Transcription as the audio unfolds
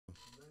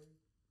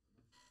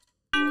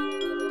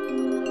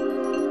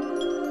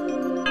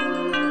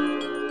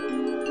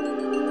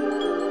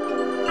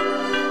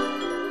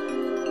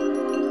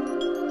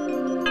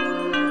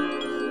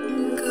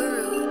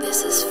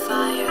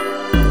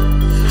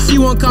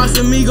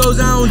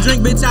Casamigos, I don't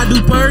drink, bitch, I do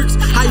perks.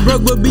 I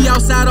broke but be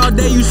outside all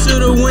day, you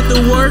should've went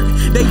to work.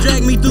 They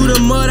dragged me through the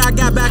mud, I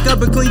got back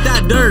up and cleaned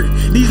that dirt.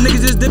 These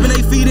niggas just dipping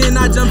they feet in,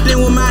 I jumped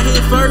in with my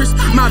head first.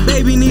 My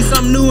baby needs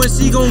something new and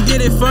she gon' get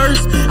it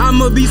first.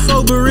 I'ma be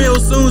sober real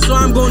soon, so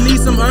I'm gon' need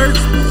some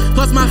herbs.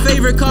 Plus my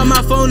favorite called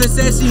my phone and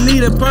said she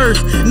need a purse.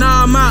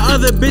 Nah, my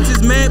other bitches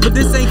mad, but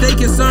this ain't they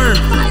concern.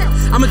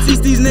 I'ma teach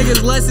these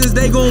niggas lessons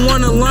they gon'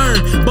 wanna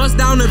learn. Bust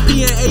down the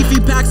P and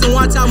AP packs and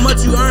watch how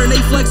much you earn. They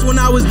flex when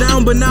I was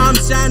down, but now I'm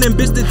shining,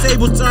 bitch, the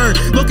tables turn.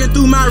 Looking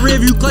through my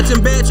rearview,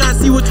 clutching bad, trying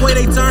to see which way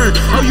they turn.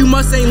 Oh, you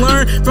must ain't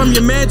learn from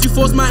your man, you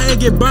forced my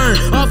hand get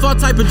burned. Off all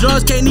type of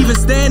drugs, can't even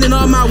stand, and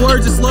all my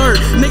words are slurred.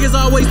 Niggas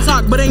always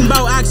talk, but ain't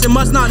about action,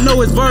 must not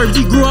know his verbs.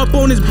 He grew up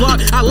on his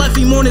block, I left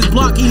him on his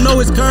block, he know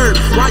his curve.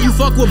 Why you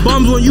fuck with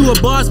bums when you a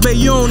boss, babe,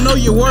 you don't know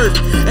your worth.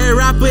 Every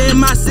rapper in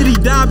my city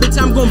die,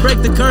 bitch, I'm gon' break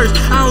the curse.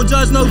 I don't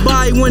judge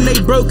nobody when they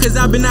broke, cause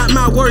I've been at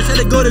my worst. Had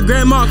to go to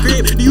grandma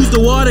crib to use the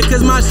water,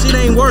 cause my shit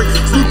ain't work.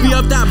 Snoopy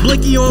up that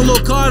blicky on Lil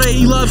Carter,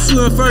 he loves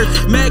shooting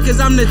first. Mad cause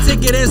I'm the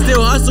ticket and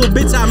still hustle,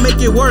 bitch, I make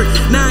it work.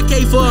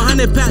 9K for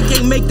 100 pack,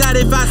 can't make that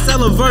if I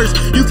sell a verse.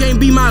 You can't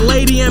be my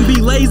lady and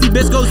be lazy,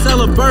 bitch, go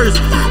sell a purse.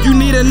 You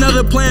need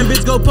another plan,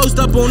 bitch, go post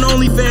up on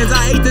OnlyFans.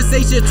 I hate to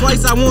say shit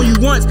twice, I want you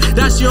once,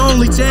 that's your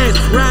only chance.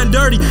 Round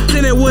dirty,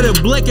 tinted with a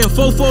blick and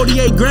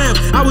 448 grams.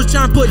 I was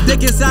trying to put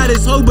dick inside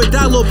his hoe, but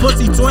that little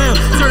pussy twam.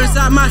 Turn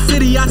inside my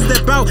city, I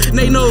step out, and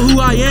they know who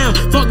I am.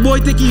 Fuck boy,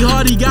 think he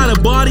hard, he got a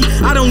body,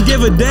 I don't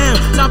give a damn.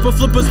 Chopper,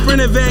 flipper,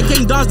 sprinter van,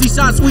 can't dodge these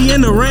shots, we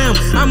in the ram.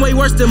 I'm way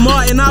worse than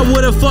Martin, I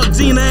would've fucked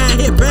Gina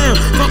and hit Pam.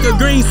 Fuck a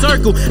green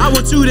circle, I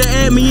want you to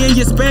add me in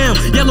your spam.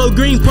 Yellow,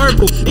 green,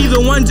 purple, either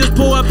one just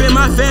pull up in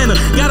my Fanta.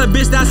 Got a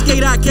bitch that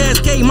skate out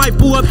Cascade, might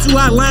pull up to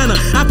Atlanta.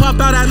 I pop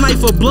out at night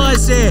for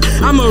bloodshed,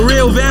 I'm a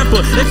real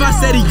vamper. If I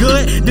said he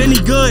good, then he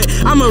good,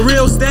 I'm a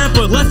real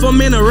stamper. Left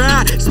him in a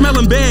ride,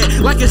 smelling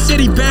bad, like a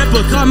shitty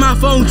pamper. Call my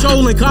phone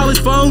trolling, call his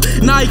phone,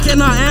 nah he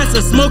cannot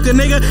answer. Smoke a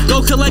nigga,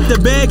 go collect the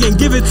bag and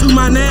give it to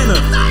my nana.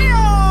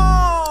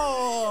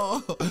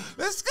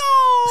 Let's go.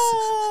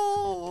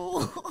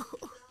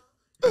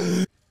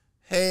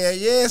 Hell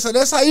yeah, so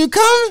that's how you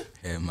coming?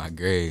 Yeah, my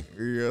grade.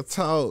 Real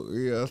talk,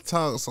 real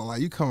talk. So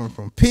like you coming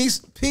from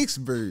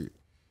Pittsburgh,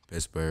 PA.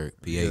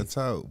 Real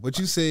talk. But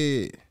you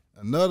said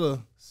another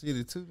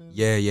city too, then?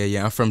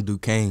 Yeah. I'm from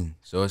Duquesne,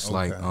 so it's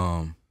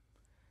Okay.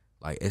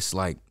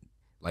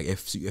 like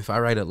if I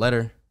write a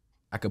letter,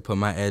 I could put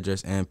my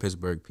address and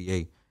Pittsburgh,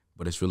 PA,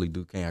 but it's really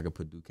Duquesne. I could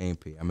put Duquesne,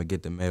 PA. I'm gonna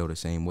get the mail the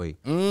same way,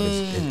 but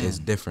it's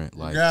different.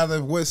 Like regardless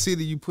of what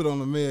city you put on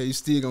the mail, you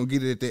still gonna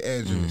get it at the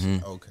address.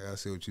 Okay, I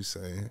see what you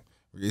saying.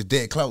 It's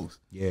that close.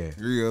 Yeah.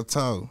 Real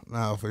talk.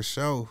 Nah, for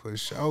sure.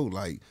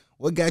 Like,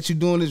 what got you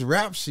doing this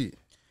rap shit?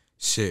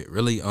 Shit,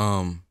 really,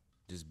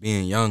 just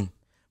being young.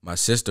 My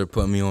sister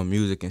put me on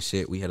music and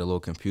shit. We had a little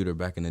computer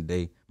back in the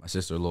day. My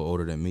sister a little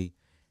older than me.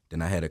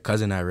 Then I had a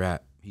cousin that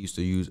rap. He used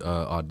to use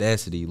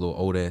Audacity, little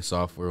old ass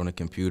software on the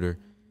computer.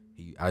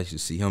 I used to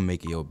see him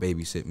make it, yo,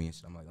 babysit me and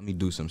shit. I'm like, let me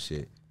do some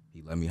shit.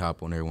 He let me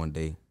hop on there one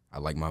day. I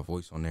like my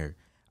voice on there.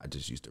 I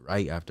just used to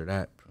write after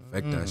that,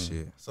 perfect that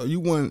shit. So you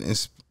weren't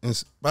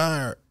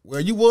inspired.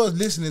 Well, you was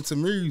listening to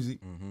music.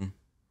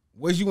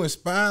 Was you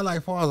inspired,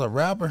 like, far as a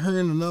rapper,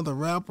 hearing another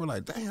rapper?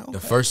 Like, damn. Okay.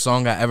 The first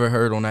song I ever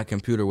heard on that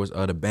computer was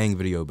the Bang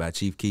video by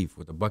Chief Keef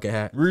with the bucket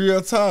hat.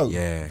 Real talk.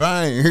 Yeah.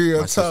 Bang,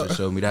 real My talk. sister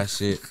showed me that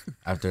shit.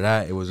 After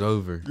that, it was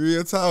over.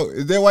 Real talk.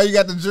 Is that why you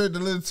got the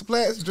little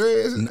splats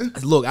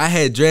dreads? Look, I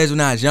had dreads when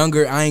I was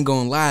younger. I ain't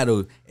gonna lie,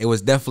 though. It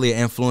was definitely an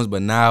influence,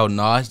 but now,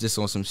 no, it's just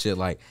on some shit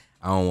like,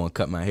 I don't want to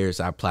cut my hair,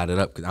 so I plait it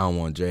up because I don't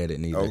want to dread it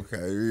neither. Okay,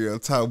 real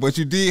talk. But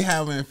you did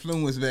have an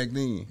influence back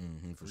then.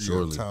 For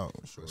sure.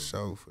 For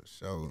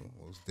sure.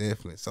 Most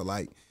definitely. So,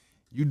 like,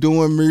 you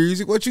doing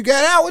music. What you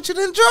got out? What you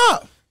done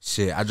drop?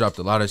 Shit, I dropped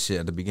a lot of shit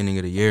at the beginning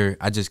of the year.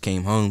 I just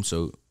came home,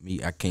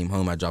 I came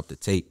home, I dropped a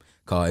tape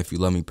called If You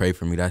Love Me, Pray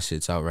For Me. That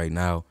shit's out right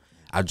now.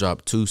 I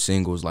dropped 2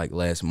 singles, like,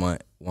 last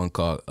month. One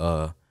called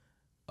Out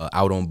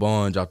on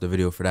Bond, dropped a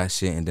video for that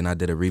shit, and then I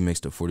did a remix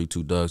to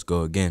 42 Doug's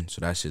Go Again. So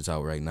that shit's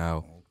out right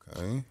now.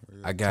 Okay.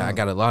 I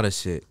got a lot of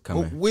shit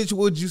coming. Which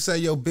would you say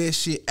your best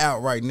shit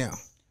out right now?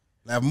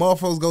 Now, if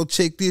motherfuckers go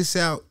check this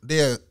out,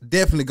 they'll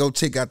definitely go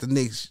check out the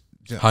next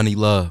jump. Honey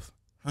Love.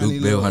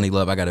 Duke Bill, Honey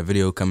Love. I got a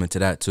video coming to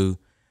that too.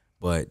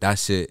 But that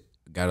shit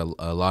got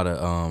a lot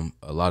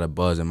of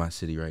buzz in my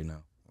city right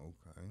now.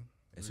 Okay.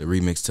 It's a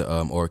remix to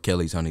R.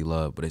 Kelly's Honey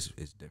Love, but it's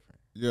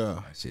different.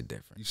 Yeah. That shit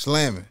different. You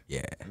slamming.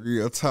 Yeah.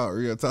 Real talk.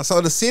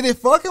 So the city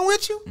fucking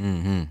with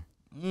you?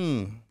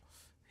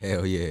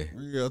 Hell yeah.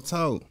 Real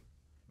talk.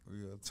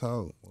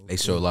 They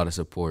show a lot of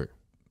support.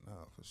 Nah,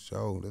 for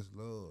sure. That's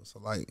love. So,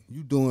 like,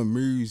 you doing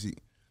music.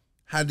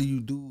 How do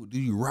you do it? Do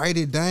you write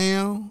it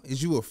down?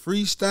 Is you a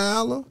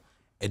freestyler?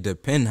 It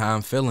depends how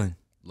I'm feeling.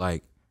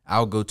 Like,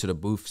 I'll go to the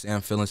booth, say I'm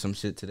feeling some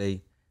shit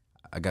today.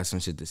 I got some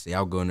shit to say.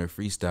 I'll go in there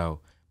freestyle.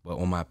 But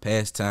on my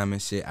pastime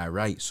and shit, I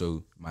write.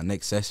 So my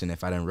next session,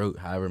 if I done wrote,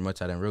 however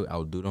much I done wrote,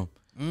 I'll do them.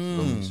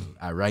 So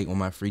I write on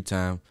my free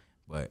time,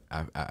 but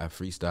I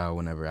freestyle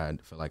whenever I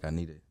feel like I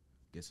need to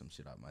get some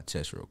shit out my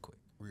chest real quick.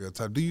 Real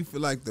talk. Do you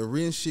feel like the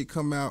written shit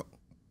come out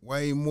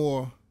way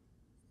more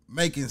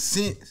making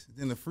sense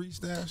than the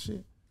freestyle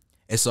shit?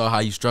 It's all how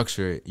you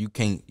structure it. You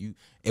can't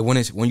and when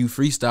you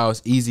freestyle,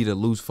 it's easy to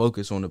lose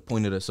focus on the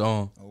point of the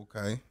song.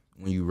 Okay.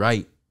 When you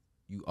write,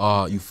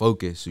 you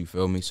focus. You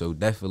feel me? So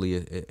definitely,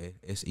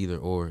 it's either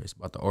or. It's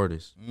about the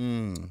artist,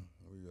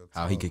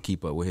 how he could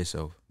keep up with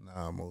himself.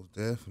 Nah, most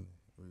definitely.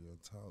 Real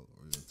talk.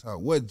 Real talk.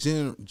 What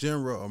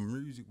genre of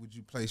music would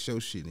you place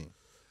your shit in?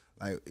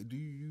 Like, do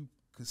you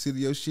consider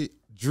your shit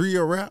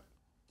drill rap?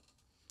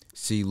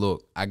 See,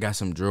 look, I got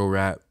some drill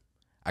rap.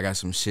 I got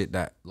some shit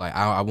that, like,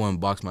 I wouldn't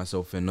box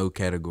myself in no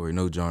category,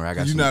 no genre. I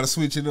got you know how to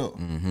switch it up.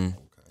 Okay.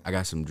 I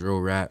got some drill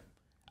rap.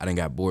 I done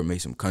got bored, made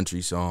some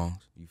country songs.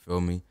 You feel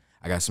me?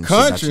 I got some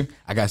country.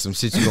 I got some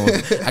shit you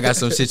going. I got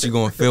some shit you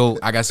gonna feel.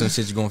 I got some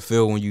shit you gonna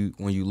feel when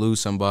you lose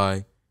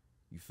somebody.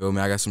 You feel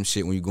me? I got some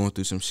shit when you going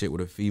through some shit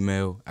with a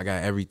female. I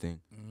got everything.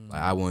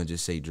 Like, I wouldn't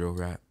just say drill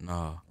rap.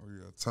 Nah.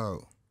 Real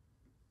talk.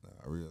 Nah,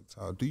 real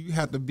talk. Do you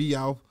have to be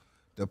off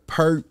the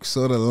perks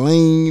or the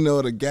lean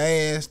or the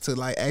gas to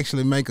like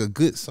actually make a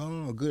good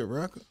song, a good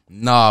record?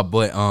 Nah,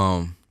 but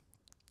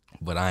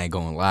I ain't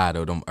gonna lie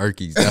though, them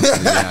Urkies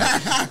definitely.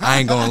 I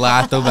ain't gonna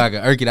lie, I throw back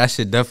an Urky, that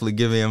shit definitely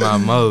give me in my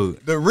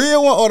mode. The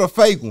real one or the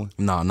fake one?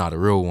 No, the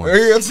real one.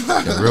 Real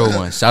talk. The real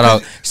one.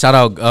 Shout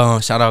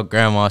out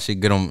grandma. She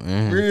get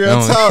them.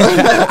 Real talk.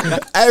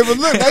 Hey, but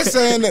look, they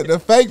saying that the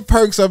fake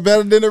perks are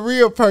better than the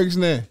real perks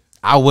now.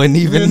 I wouldn't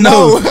even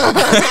know.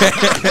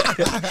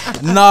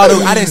 No,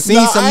 dude, I done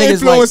seen some niggas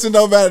influencing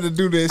nobody to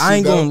do this shit. I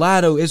ain't gonna lie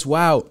though, it's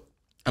wild.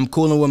 I'm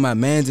cooling with my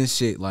mans and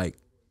shit. Like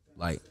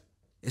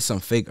it's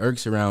some fake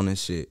irks around and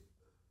shit.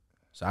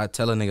 So I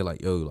tell a nigga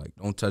like, yo, like,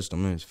 don't touch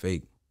them, man, it's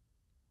fake.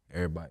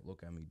 Everybody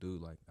look at me,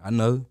 dude, like, I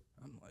know.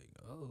 I'm like,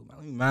 oh,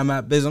 let me mind my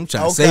business. I'm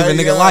trying to save a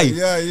nigga life.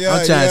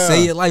 I'm trying to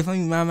save your life. Let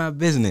me mind my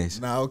business.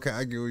 Nah, okay,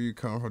 I get where you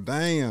come from.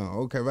 Damn.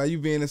 Okay, why you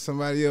being in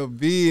somebody else's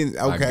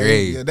business? My Okay.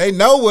 grave. Yeah, they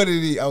know what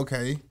it is.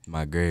 Okay.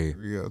 My grave.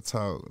 Real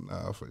talk.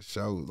 Nah, for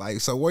sure.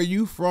 Like, so where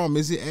you from?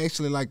 Is it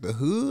actually like the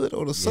hood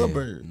or the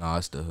suburb? Nah,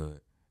 it's the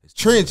hood. It's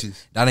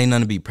trenches. That ain't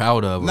nothing to be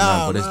proud of, or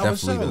nah, nothing, but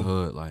it's definitely the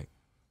hood. Like,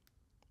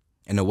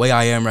 and the way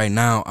I am right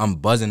now, I'm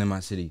buzzing in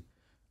my city.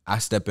 I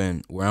step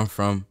in where I'm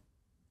from,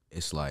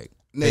 it's like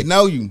they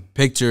know you.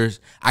 Pictures.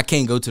 I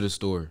can't go to the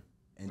store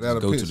and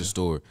just go to the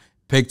store.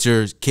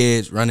 Pictures,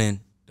 kids running,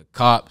 the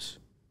cops,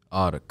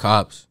 the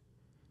cops,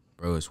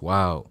 bro. It's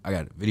wild. I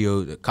got a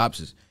video. The cops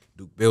is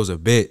Bill's a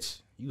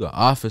bitch. You an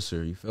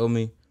officer. You feel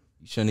me?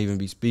 You shouldn't even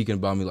be speaking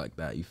about me like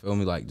that. You feel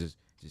me? Like just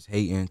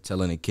hating,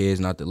 telling the kids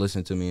not to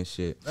listen to me and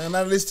shit. And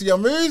not listen to your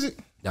music.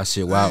 That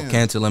shit wild.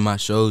 Canceling my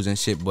shows and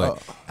shit.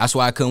 But that's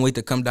why I couldn't wait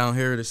to come down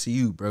here to see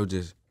you, bro.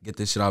 Just get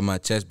this shit out of my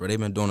chest, bro. They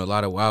been doing a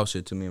lot of wild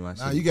shit to me in my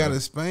city. Nah, you gotta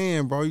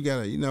expand, bro. You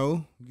gotta,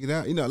 get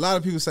out. A lot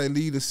of people say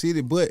leave the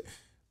city, but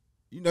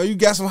you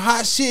got some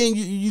hot shit and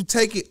you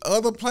take it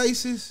other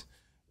places.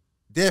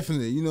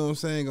 Definitely, you know what I'm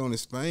saying, gonna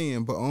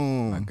expand. But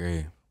I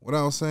agree. What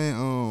I was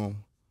saying,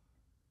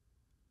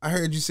 I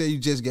heard you say you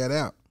just got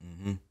out.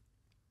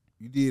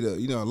 You did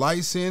a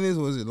light sentence.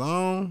 Was it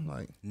long?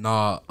 Like,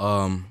 nah,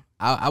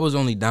 I was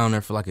only down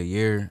there for like a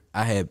year.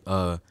 I had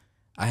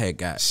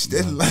got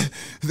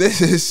this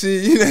is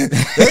shit.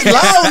 That's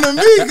long to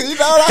me.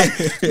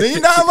 You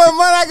know how much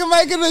money I can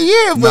make in a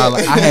year. But nah,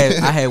 like,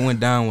 I had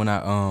went down when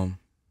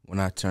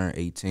I turned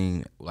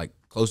 18, like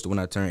close to when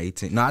I turned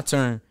 18. No, I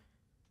turned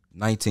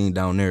 19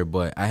 down there,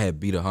 but I had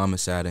beat a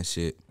homicide and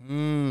shit.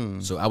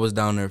 So I was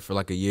down there for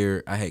like a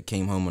year. I had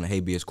came home on a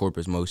habeas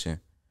corpus motion.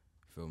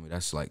 Feel me?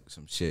 That's like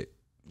some shit,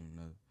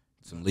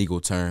 some legal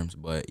terms.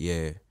 But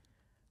yeah,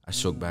 I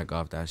shook back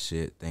off that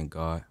shit. Thank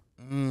God.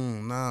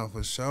 Nah,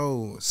 for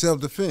sure.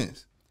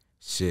 Self-defense.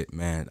 Shit,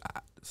 man.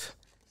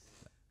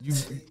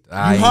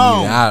 I'm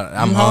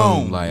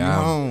home. Like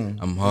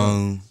I'm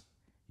home.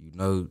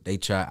 They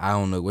try. I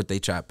don't know what they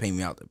try to paint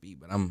me out to be,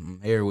 but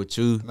I'm here with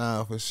you.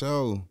 Nah, for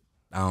sure.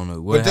 I don't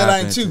know what happened. But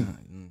that ain't you.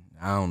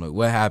 I don't know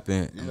what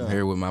happened. I'm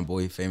here with my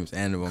boy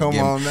Famousanimaltv. Come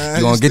on, man.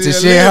 You gonna get your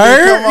shit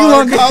hurt? You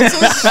gonna come to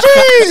the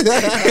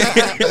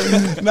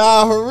street?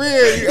 Nah, for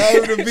real. You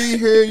able to be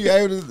here? You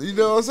able to? You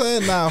know what I'm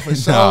saying? Nah, for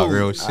sure. Nah,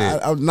 real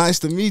shit. Nice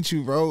to meet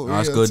you, bro. Nah,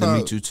 it's good to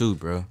meet you too,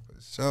 bro.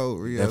 For sure.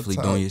 Real definitely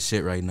talk. Doing your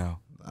shit right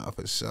now. Nah,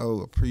 for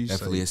sure. Appreciate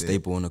definitely a that.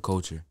 staple in the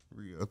culture.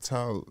 Real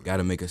talk. Got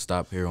to make a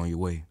stop here on your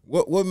way.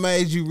 What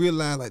made you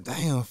realize, like,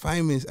 damn,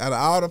 Famous, out of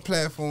all the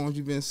platforms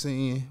you've been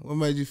seeing, what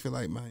made you feel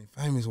like, man,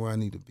 Famous where I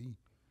need to be?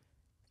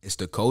 It's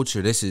the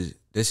culture. This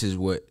is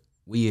what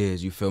we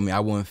is. You feel me? I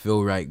wouldn't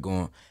feel right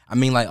going. I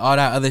mean, like, all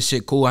that other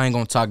shit, cool. I ain't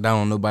gonna talk down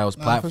on nobody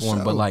else's platform,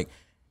 sure. But like,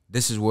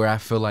 this is where I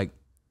feel like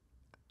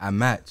I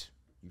match.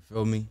 You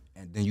feel me?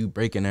 And then you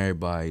breaking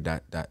everybody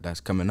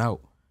that's coming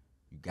out.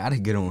 You gotta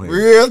get on here.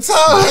 Real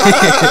talk.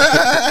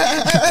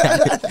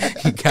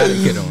 You gotta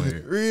get on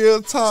here.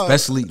 Real talk.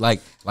 Especially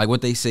like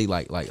what they say,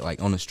 like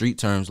on the street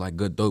terms, like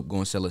good dope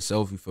gonna sell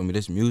itself. You feel me?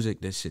 This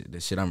music, this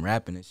shit I'm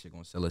rapping, this shit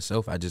gonna sell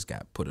itself. I just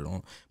got put it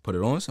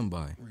on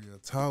somebody. Real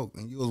talk.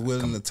 And you was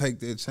willing to take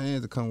that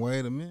chance to come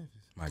way to Memphis.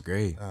 My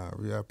grade.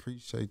 Really, I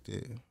appreciate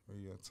that.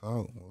 Real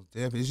talk. Most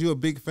definitely. Is you a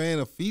big fan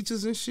of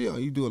features and shit, or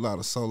you do a lot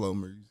of solo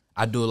music?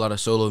 I do a lot of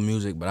solo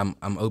music, but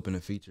I'm open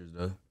to features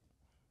though.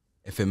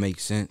 If it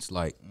makes sense,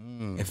 like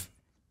if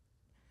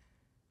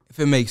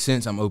it makes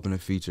sense, I'm open to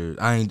features.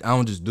 I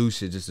don't just do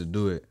shit just to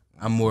do it.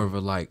 I'm more of a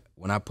like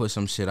when I put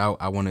some shit out,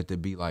 I want it to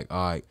be like,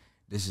 all right,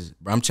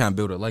 I'm trying to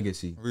build a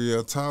legacy.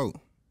 Real talk.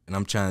 And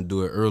I'm trying to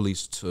do it early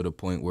to the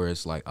point where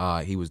it's like, all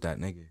right, he was that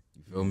nigga.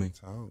 You feel me?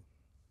 Talk.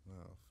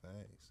 No,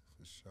 facts.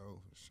 For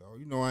sure.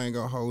 You know I ain't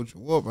gonna hold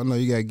you up. I know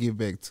you gotta get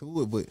back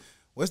to it, but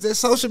what's that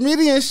social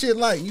media and shit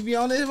like? You be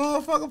on this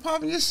motherfucker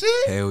popping your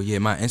shit? Hell yeah,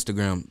 my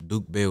Instagram,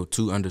 DukeBell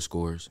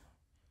 2_.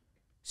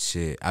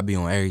 Shit, I be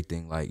on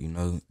everything, like, you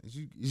know. Is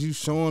you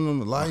showing them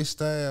the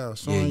lifestyle,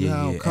 showing you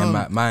how it come?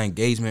 And my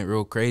engagement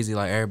real crazy.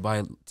 Like,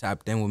 everybody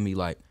tapped in with me.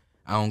 Like,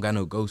 I don't got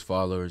no ghost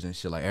followers and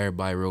shit. Like,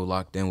 everybody real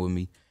locked in with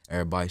me.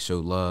 Everybody show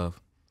love.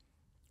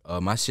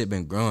 My shit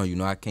been growing. You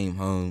know, I came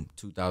home,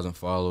 2,000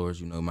 followers.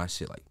 You know, my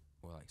shit like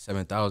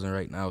 7,000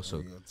 right now.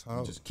 So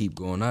just keep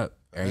going up.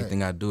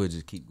 Everything I do, it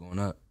just keep going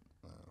up.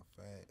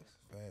 Facts.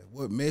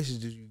 What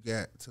messages you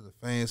got to the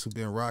fans who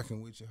been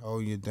rocking with you,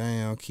 holding you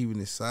down,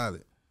 keeping it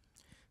solid?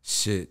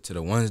 Shit, to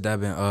the ones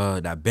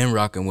that been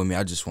rocking with me,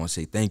 I just want to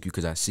say thank you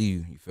because I see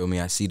you. You feel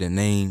me? I see the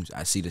names.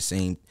 I see the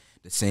same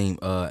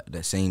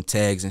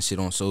tags and shit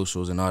on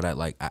socials and all that.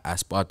 Like I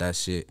spot that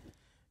shit.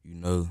 You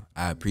know,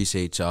 I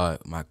appreciate y'all,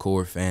 my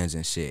core fans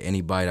and shit.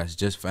 Anybody that's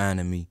just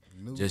finding me,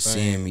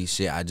 seeing me,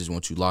 shit. I just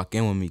want you lock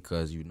in with me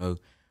because you know,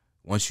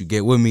 once you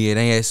get with me,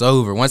 it's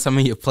over. Once I'm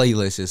in your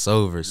playlist, it's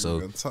over.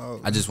 So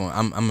I just want.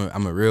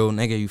 I'm a real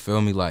nigga. You feel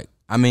me? Like.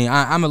 I mean,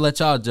 I'm gonna let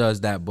y'all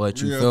judge that,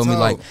 but you feel me?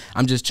 Like,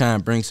 I'm just trying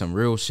to bring some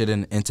real shit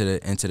into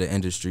the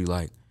industry.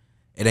 Like,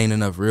 it ain't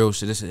enough real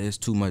shit. It's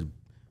too much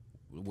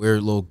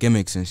weird little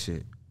gimmicks and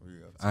shit.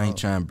 I'm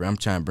trying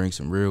to bring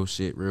some real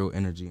shit, real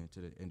energy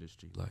into the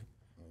industry. Like,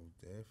 most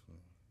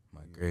definitely,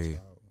 my grade.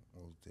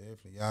 Most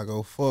definitely, y'all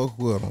go fuck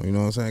with them. You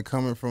know what I'm saying?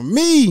 Coming from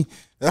me,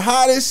 the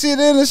hottest shit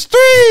in the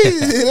street.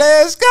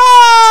 Let's go.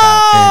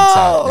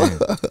 Top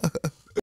in.